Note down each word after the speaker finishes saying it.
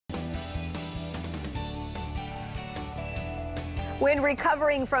When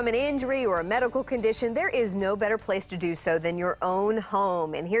recovering from an injury or a medical condition, there is no better place to do so than your own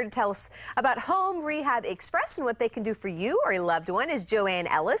home. And here to tell us about Home Rehab Express and what they can do for you or a loved one is Joanne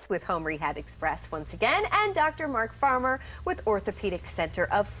Ellis with Home Rehab Express once again, and Dr. Mark Farmer with Orthopedic Center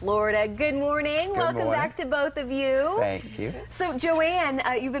of Florida. Good morning. Welcome back to both of you. Thank you. So Joanne,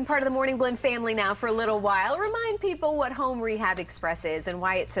 you've been part of the Morning Blend family now for a little while. Remind people what Home Rehab Express is and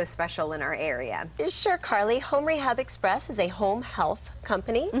why it's so special in our area. Sure, Carly. Home Rehab Express is a home health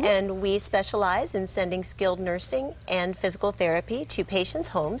company, and we specialize in sending skilled nursing and physical therapy to patients'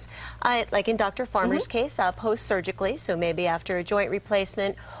 homes, like in Dr. Farmer's case, post-surgically, so maybe after a joint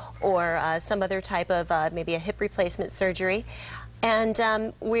replacement or some other type of maybe a hip replacement surgery.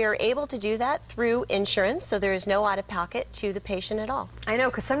 And we're able to do that through insurance, so there is no out-of-pocket to the patient at all. I know,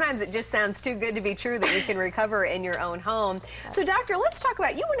 because sometimes it just sounds too good to be true that you can recover in your own home. So, doctor, let's talk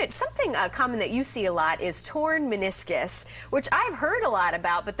about you. And it's something common that you see a lot is torn meniscus, which I've heard a lot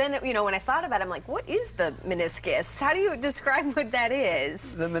about. But then, you know, when I thought about it, I'm like, what is the meniscus? How do you describe what that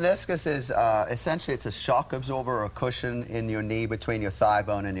is? The meniscus is essentially it's a shock absorber or a cushion in your knee between your thigh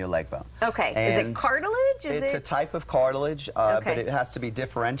bone and your leg bone. Okay. And is it cartilage? It's a type of cartilage, but it has to be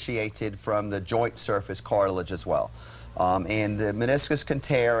differentiated from the joint surface cartilage as well. And the meniscus can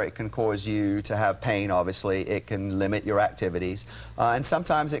tear, it can cause you to have pain, obviously, it can limit your activities, and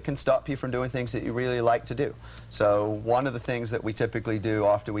sometimes it can stop you from doing things that you really like to do. So one of the things that we typically do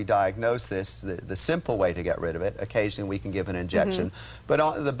after we diagnose this, the simple way to get rid of it, occasionally we can give an injection,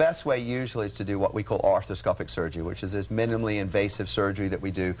 but the best way usually is to do what we call arthroscopic surgery, which is this minimally invasive surgery that we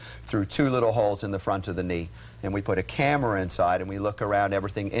do through two little holes in the front of the knee. And we put a camera inside and we look around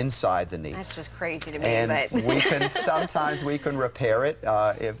everything inside the knee. That's just crazy to me. And but we can sometimes we can repair it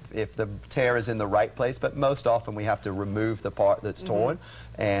if the tear is in the right place, but most often we have to remove the part that's torn,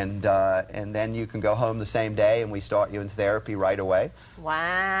 and then you can go home the same day and we start you in therapy right away.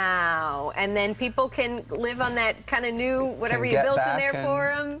 Wow. And then people can live on that kind of new whatever you built in there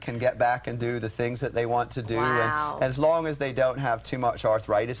for them. Can get back and do the things that they want to do. Wow. And as long as they don't have too much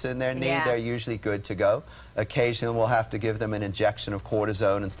arthritis in their knee, they're usually good to go. Occasionally we'll have to give them an injection of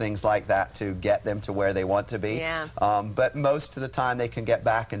cortisone and things like that to get them to where they want to be. But most of the time they can get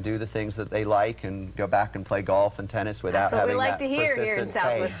back and do the things that they like and go back and play golf and tennis without having that persistent pain. That's what we like to hear here in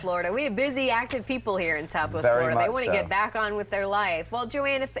Southwest Florida. We have busy, active people here in Southwest Florida. They want to get back on with their life. Well,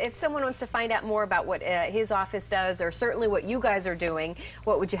 Joanne, if someone wants to find out more about what his office does, or certainly what you guys are doing,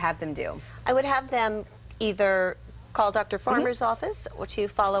 what would you have them do? I would have them either call Dr. Farmer's office or to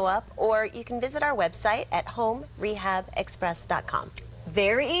follow up, or you can visit our website at homerehabexpress.com.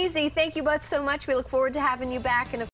 Very easy. Thank you both so much. We look forward to having you back. And